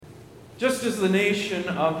Just as the nation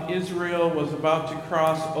of Israel was about to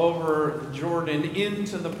cross over the Jordan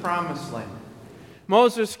into the Promised Land,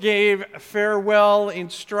 Moses gave farewell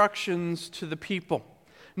instructions to the people,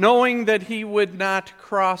 knowing that he would not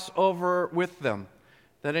cross over with them,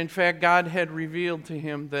 that in fact God had revealed to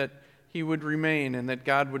him that he would remain and that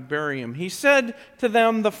God would bury him. He said to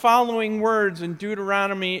them the following words in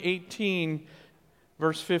Deuteronomy 18,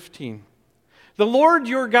 verse 15. The Lord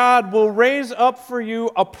your God will raise up for you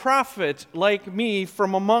a prophet like me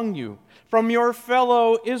from among you, from your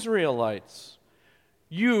fellow Israelites.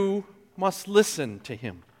 You must listen to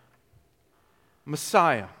him.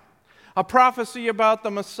 Messiah, a prophecy about the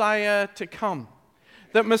Messiah to come.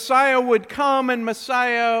 That Messiah would come and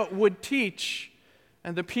Messiah would teach,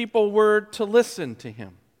 and the people were to listen to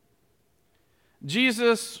him.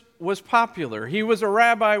 Jesus was popular. He was a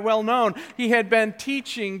rabbi well known. He had been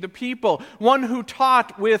teaching the people, one who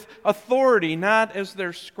taught with authority, not as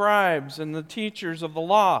their scribes and the teachers of the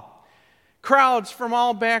law. Crowds from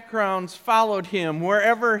all backgrounds followed him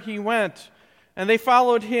wherever he went, and they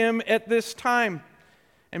followed him at this time.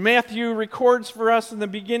 And Matthew records for us in the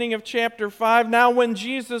beginning of chapter 5, now when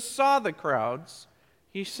Jesus saw the crowds,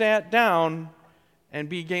 he sat down and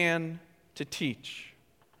began to teach.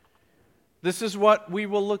 This is what we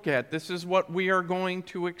will look at. This is what we are going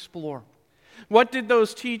to explore. What did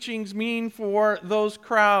those teachings mean for those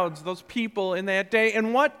crowds, those people in that day,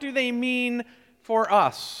 and what do they mean for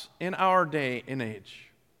us in our day and age?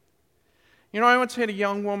 You know, I once had a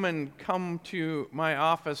young woman come to my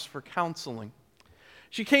office for counseling.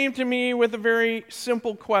 She came to me with a very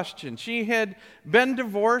simple question. She had been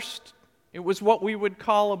divorced. It was what we would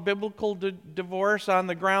call a biblical divorce on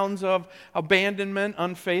the grounds of abandonment,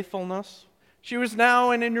 unfaithfulness. She was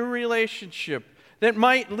now in a new relationship that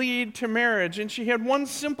might lead to marriage, and she had one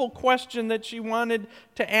simple question that she wanted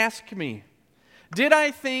to ask me. Did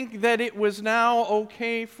I think that it was now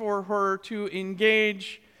okay for her to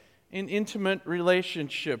engage in intimate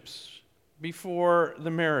relationships before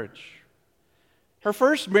the marriage? Her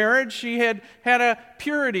first marriage, she had a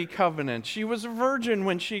purity covenant. She was a virgin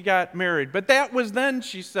when she got married. But that was then,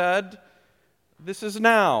 she said. This is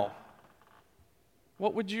now.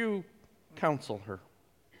 What would you counsel her?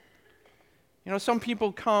 You know, some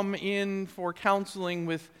people come in for counseling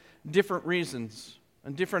with different reasons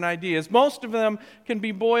and different ideas. Most of them can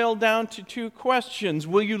be boiled down to two questions.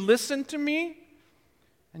 Will you listen to me?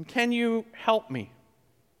 And can you help me?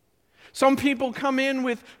 Some people come in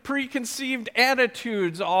with preconceived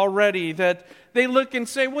attitudes already that they look and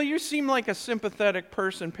say, well, you seem like a sympathetic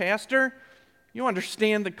person, Pastor. You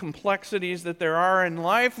understand the complexities that there are in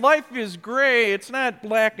life. Life is gray. It's not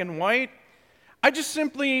black and white. I just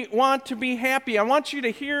simply want to be happy. I want you to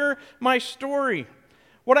hear my story.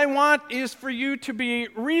 What I want is for you to be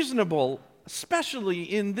reasonable, especially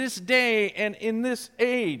in this day and in this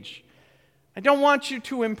age. I don't want you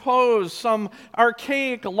to impose some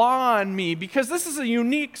archaic law on me because this is a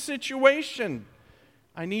unique situation.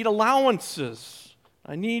 I need allowances.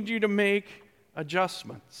 I need you to make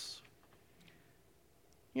adjustments.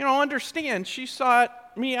 You know, understand, she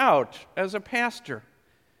sought me out as a pastor,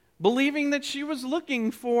 believing that she was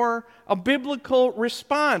looking for a biblical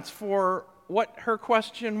response for what her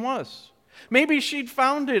question was. Maybe she'd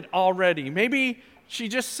found it already. Maybe she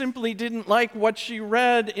just simply didn't like what she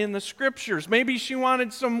read in the Scriptures. Maybe she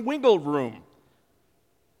wanted some wiggle room.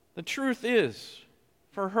 The truth is,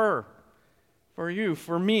 for her, for you,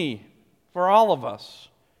 for me, for all of us,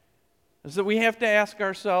 is that we have to ask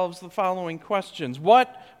ourselves the following questions.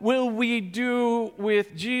 What will we do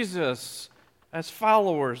with Jesus as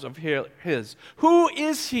followers of His? Who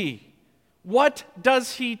is He? What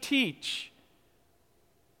does He teach?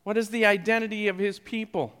 What is the identity of His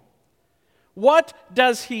people? What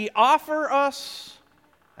does He offer us,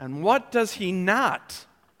 and what does He not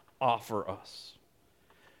offer us?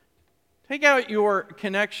 Take out your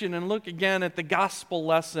connection and look again at the gospel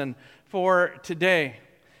lesson for today.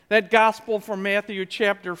 That gospel from Matthew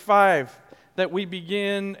chapter 5 that we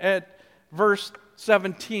begin at verse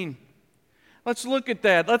 17. Let's look at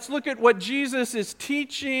that. Let's look at what Jesus is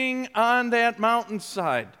teaching on that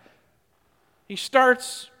mountainside. He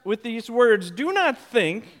starts with these words, "Do not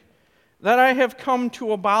think that I have come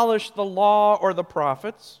to abolish the law or the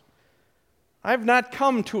prophets. I have not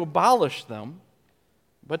come to abolish them,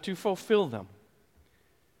 but to fulfill them."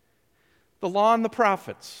 The law and the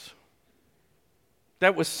prophets.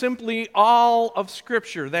 That was simply all of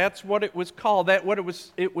Scripture. That's what it was called. It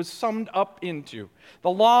was summed up into. The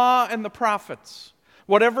law and the prophets.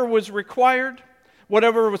 Whatever was required,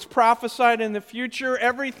 whatever was prophesied in the future,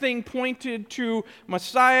 everything pointed to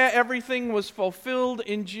Messiah. Everything was fulfilled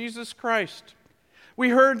in Jesus Christ. We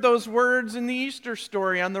heard those words in the Easter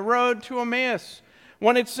story on the road to Emmaus,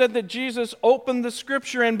 when it said that Jesus opened the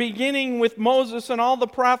Scripture, and beginning with Moses and all the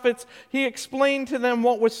prophets, he explained to them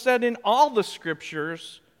what was said in all the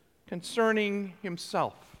Scriptures concerning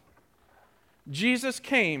himself. Jesus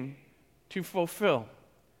came to fulfill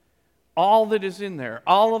all that is in there,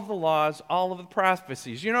 all of the laws, all of the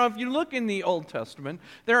prophecies. You know, if you look in the Old Testament,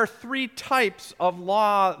 there are three types of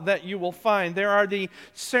law that you will find. There are the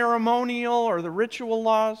ceremonial or the ritual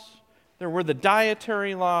laws. There were the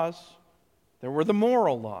dietary laws. There were the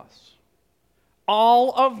moral laws.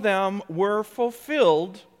 All of them were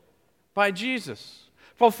fulfilled by Jesus.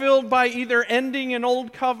 Fulfilled by either ending an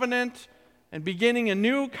old covenant and beginning a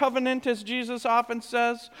new covenant, as Jesus often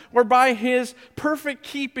says, or by his perfect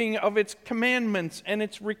keeping of its commandments and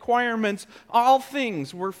its requirements. All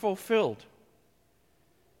things were fulfilled.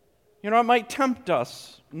 You know, it might tempt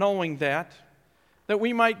us, knowing that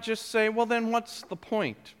we might just say, well, then what's the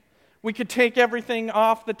point? We could take everything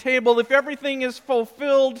off the table. If everything is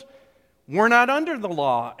fulfilled, we're not under the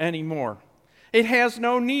law anymore. It has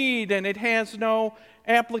no need and it has no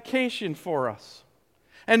application for us.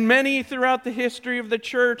 And many throughout the history of the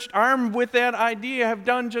church, armed with that idea, have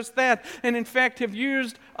done just that, and in fact have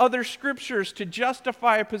used other scriptures to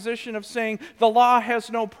justify a position of saying the law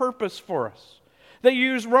has no purpose for us. They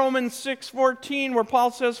use Romans 6:14, where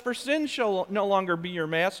Paul says, "For sin shall no longer be your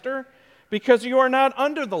master, because you are not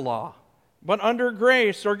under the law, but under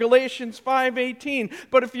grace." Or Galatians 5:18,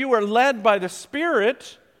 "But if you are led by the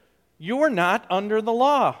Spirit, you are not under the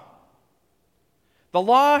law." The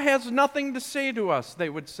law has nothing to say to us, they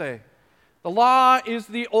would say. The law is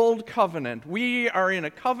the old covenant. We are in a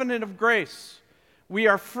covenant of grace. We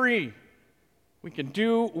are free. We can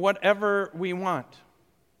do whatever we want.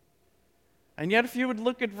 And yet, if you would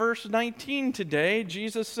look at verse 19 today,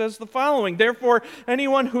 Jesus says the following: "Therefore,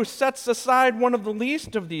 anyone who sets aside one of the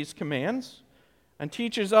least of these commands and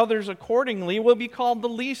teaches others accordingly will be called the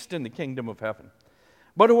least in the kingdom of heaven.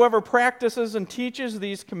 But whoever practices and teaches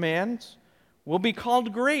these commands will be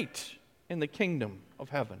called great in the kingdom of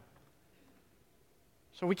heaven."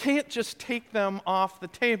 So we can't just take them off the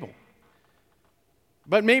table.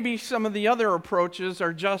 But maybe some of the other approaches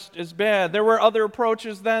are just as bad. There were other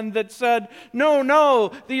approaches then that said,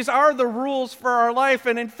 no, these are the rules for our life.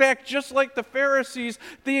 And in fact, just like the Pharisees,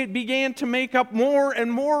 they began to make up more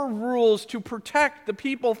and more rules to protect the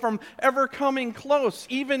people from ever coming close,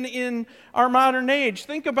 even in our modern age.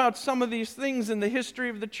 Think about some of these things in the history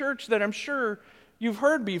of the church that I'm sure you've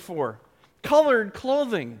heard before. Colored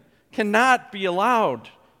clothing cannot be allowed.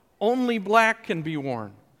 Only black can be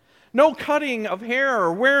worn. No cutting of hair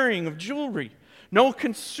or wearing of jewelry. No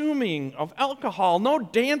consuming of alcohol. No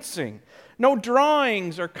dancing. No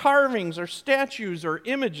drawings or carvings or statues or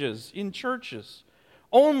images in churches.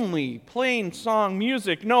 Only plain song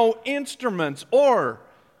music. No instruments or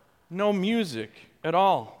no music at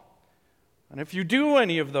all. And if you do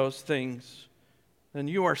any of those things, then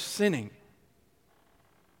you are sinning.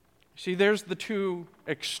 See, there's the two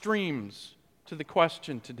extremes to the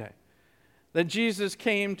question today. That Jesus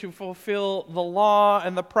came to fulfill the law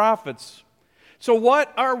and the prophets. So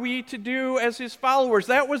what are we to do as his followers?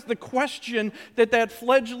 That was the question that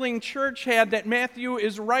fledgling church had that Matthew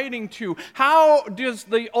is writing to. How does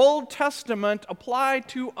the Old Testament apply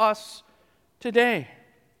to us today?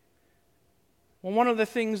 Well, one of the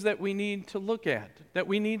things that we need to look at, that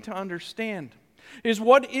we need to understand, is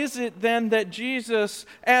what is it then that Jesus,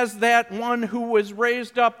 as that one who was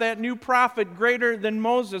raised up, that new prophet greater than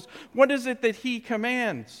Moses, what is it that he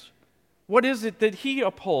commands? What is it that he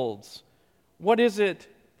upholds? What is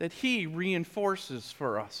it that he reinforces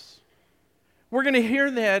for us? We're going to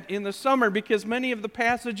hear that in the summer because many of the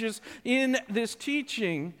passages in this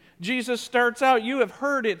teaching, Jesus starts out, "You have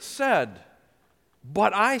heard it said,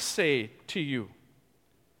 but I say to you."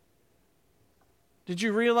 Did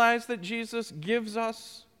you realize that Jesus gives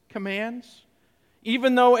us commands?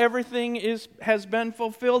 Even though everything has been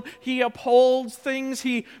fulfilled, he upholds things,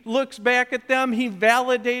 he looks back at them, he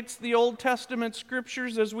validates the Old Testament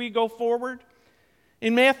scriptures as we go forward.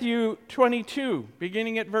 In Matthew 22,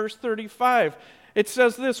 beginning at verse 35, it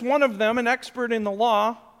says this: "One of them, an expert in the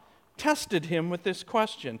law, tested him with this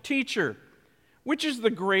question: 'Teacher, which is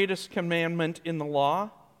the greatest commandment in the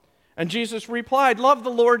law?' And Jesus replied, 'Love the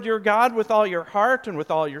Lord your God with all your heart and with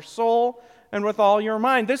all your soul and with all your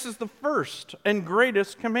mind. This is the first and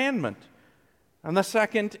greatest commandment. And the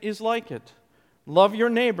second is like it. Love your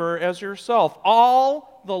neighbor as yourself.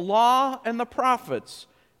 All the law and the prophets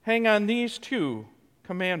hang on these two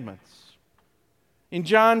commandments.'" In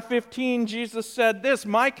John 15, Jesus said this: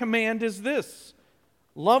 "My command is this,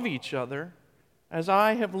 love each other as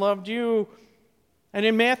I have loved you." And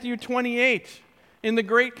in Matthew 28, in the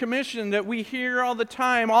Great Commission that we hear all the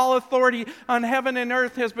time, all authority on heaven and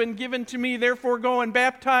earth has been given to me, therefore go and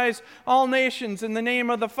baptize all nations in the name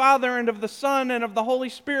of the Father and of the Son and of the Holy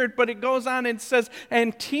Spirit. But it goes on and says,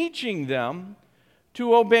 and teaching them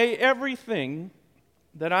to obey everything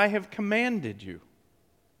that I have commanded you.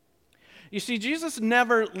 You see, Jesus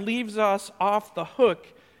never leaves us off the hook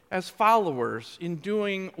as followers in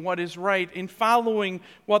doing what is right, in following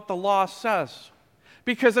what the law says.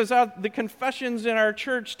 Because as the confessions in our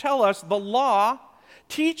church tell us, the law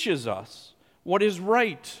teaches us what is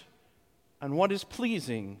right and what is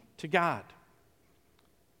pleasing to God.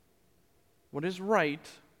 What is right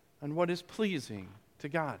and what is pleasing to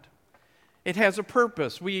God. It has a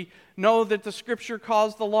purpose. We know that the Scripture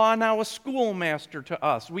calls the law now a schoolmaster to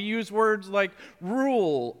us. We use words like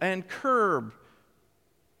rule and curb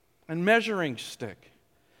and measuring stick.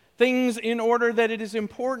 Things in order that it is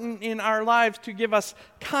important in our lives to give us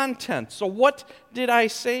content. So what did I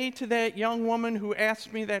say to that young woman who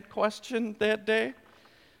asked me that question that day?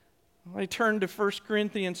 I turned to 1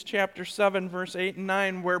 Corinthians chapter 7, verse 8 and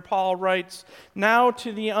 9, where Paul writes, "Now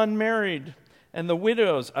to the unmarried and the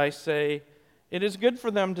widows I say, it is good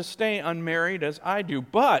for them to stay unmarried as I do.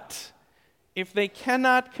 But if they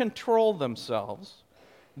cannot control themselves,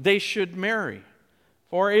 they should marry.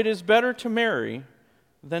 For it is better to marry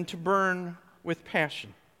than to burn with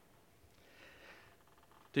passion."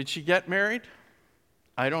 Did she get married?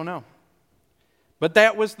 I don't know. But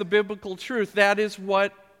that was the biblical truth. That is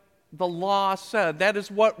what the law said. That is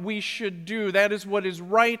what we should do. That is what is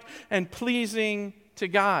right and pleasing to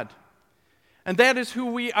God. And that is who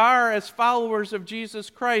we are as followers of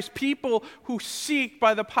Jesus Christ, people who seek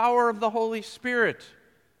by the power of the Holy Spirit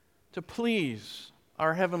to please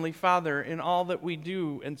our Heavenly Father in all that we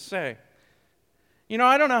do and say. You know,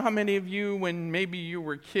 I don't know how many of you, when maybe you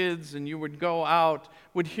were kids and you would go out,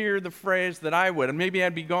 would hear the phrase that I would. And maybe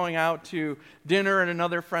I'd be going out to dinner at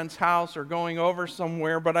another friend's house or going over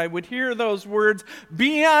somewhere, but I would hear those words,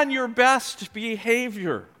 "Be on your best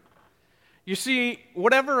behavior." You see,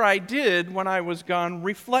 whatever I did when I was gone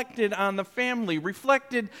reflected on the family,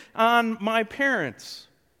 reflected on my parents.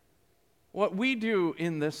 What we do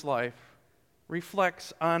in this life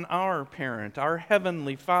reflects on our parent, our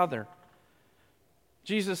Heavenly Father.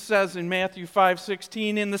 Jesus says in Matthew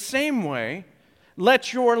 5:16, "In the same way,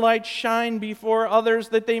 let your light shine before others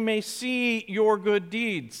that they may see your good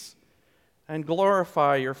deeds and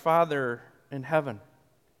glorify your Father in heaven."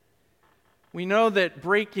 We know that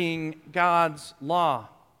breaking God's law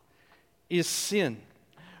is sin.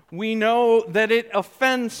 We know that it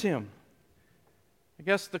offends Him. I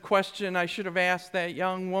guess the question I should have asked that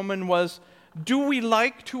young woman was, do we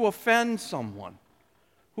like to offend someone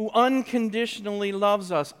who unconditionally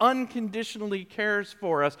loves us, unconditionally cares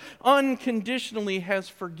for us, unconditionally has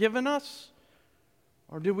forgiven us?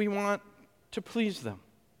 Or do we want to please them?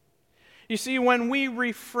 You see, when we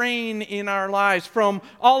refrain in our lives from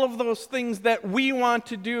all of those things that we want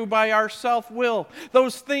to do by our self-will,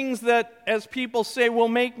 those things that, as people say, will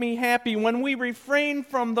make me happy, when we refrain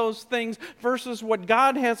from those things versus what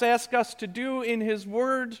God has asked us to do in His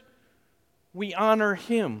Word, we honor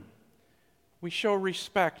Him. We show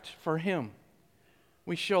respect for Him.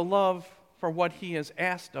 We show love for what He has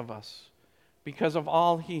asked of us because of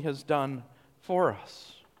all He has done for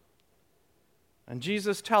us. And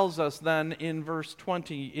Jesus tells us then in verse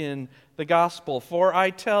 20 in the Gospel, "For I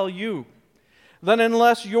tell you that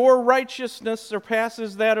unless your righteousness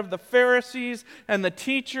surpasses that of the Pharisees and the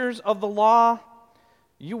teachers of the law,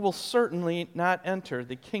 you will certainly not enter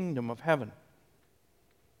the kingdom of heaven."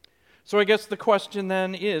 So I guess the question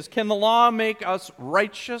then is, can the law make us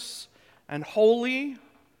righteous and holy?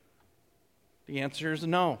 The answer is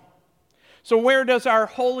no. So where does our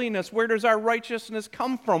holiness, where does our righteousness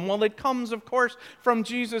come from? Well, it comes, of course, from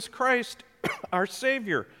Jesus Christ, our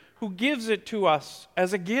Savior, who gives it to us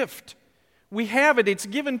as a gift. We have it. It's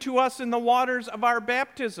given to us in the waters of our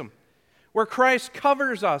baptism, where Christ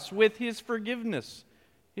covers us with His forgiveness,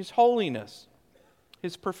 His holiness,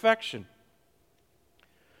 His perfection.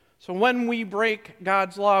 So when we break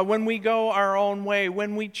God's law, when we go our own way,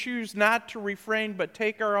 when we choose not to refrain but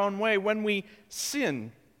take our own way, when we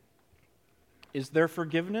sin, is there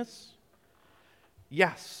forgiveness?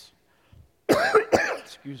 Yes.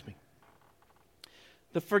 Excuse me.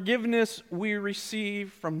 The forgiveness we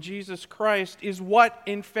receive from Jesus Christ is what,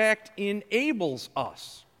 in fact, enables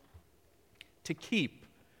us to keep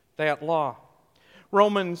that law.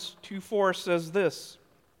 Romans 2:4 says this,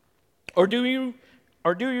 Or do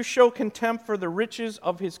you show contempt for the riches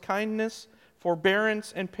of His kindness,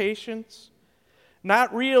 forbearance, and patience,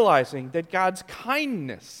 not realizing that God's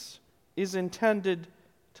kindness is intended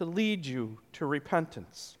to lead you to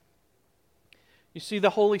repentance. You see, the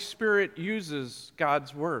Holy Spirit uses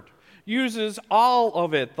God's Word, uses all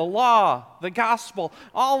of it, the law, the gospel,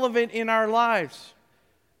 all of it in our lives,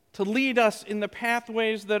 to lead us in the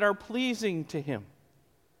pathways that are pleasing to Him.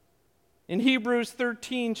 In Hebrews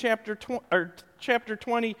 13, chapter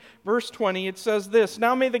 20, verse 20, it says this,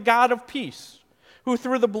 "Now may the God of peace, who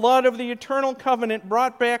through the blood of the eternal covenant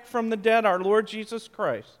brought back from the dead our Lord Jesus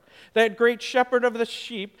Christ, that great shepherd of the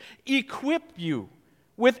sheep, equip you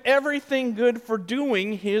with everything good for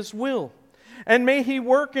doing His will. And may He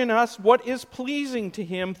work in us what is pleasing to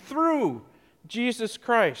Him through Jesus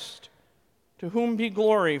Christ, to whom be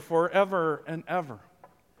glory forever and ever."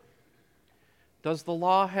 Does the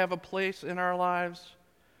law have a place in our lives?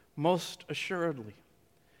 Most assuredly.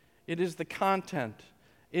 It is the content.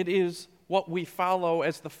 It is what we follow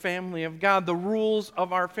as the family of God, the rules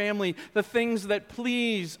of our family, the things that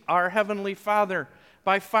please our Heavenly Father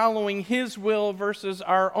by following His will versus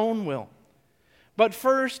our own will. But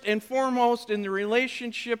first and foremost, in the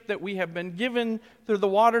relationship that we have been given through the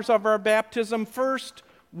waters of our baptism, first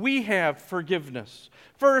we have forgiveness.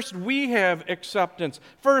 First, we have acceptance.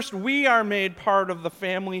 First, we are made part of the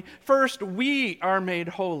family. First, we are made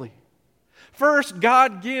holy. First,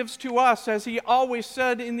 God gives to us, as He always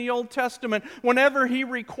said in the Old Testament, whenever He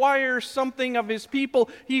requires something of His people,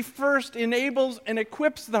 He first enables and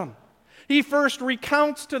equips them. He first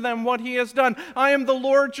recounts to them what He has done. "I am the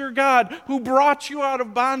Lord your God who brought you out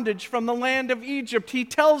of bondage from the land of Egypt." He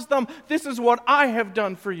tells them, "This is what I have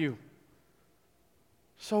done for you."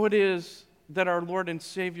 So it is that our Lord and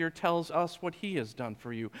Savior tells us what He has done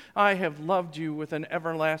for you. "I have loved you with an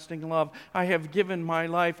everlasting love. I have given my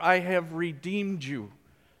life. I have redeemed you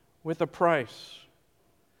with a price."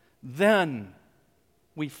 Then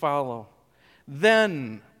we follow.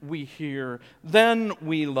 Then we hear. Then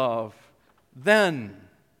we love. Then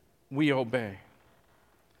we obey.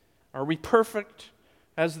 Are we perfect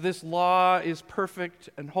as this law is perfect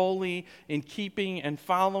and holy in keeping and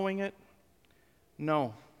following it?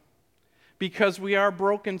 No. Because we are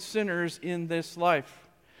broken sinners in this life.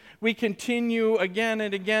 We continue again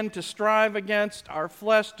and again to strive against our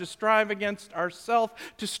flesh, to strive against ourself,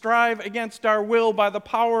 to strive against our will by the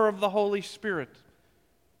power of the Holy Spirit.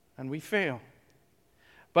 And we fail.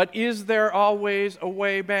 But is there always a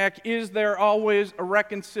way back? Is there always a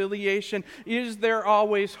reconciliation? Is there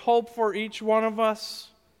always hope for each one of us?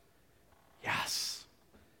 Yes.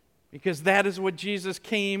 Because that is what Jesus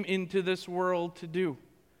came into this world to do.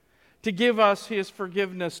 To give us His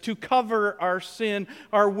forgiveness, to cover our sin,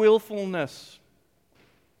 our willfulness,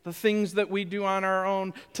 the things that we do on our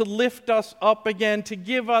own, to lift us up again, to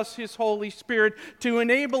give us His Holy Spirit, to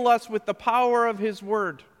enable us with the power of His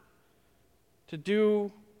Word to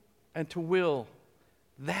do and to will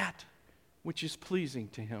that which is pleasing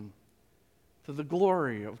to Him, to the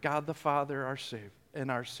glory of God the Father, our Savior, and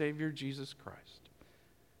our Savior Jesus Christ.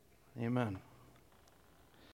 Amen.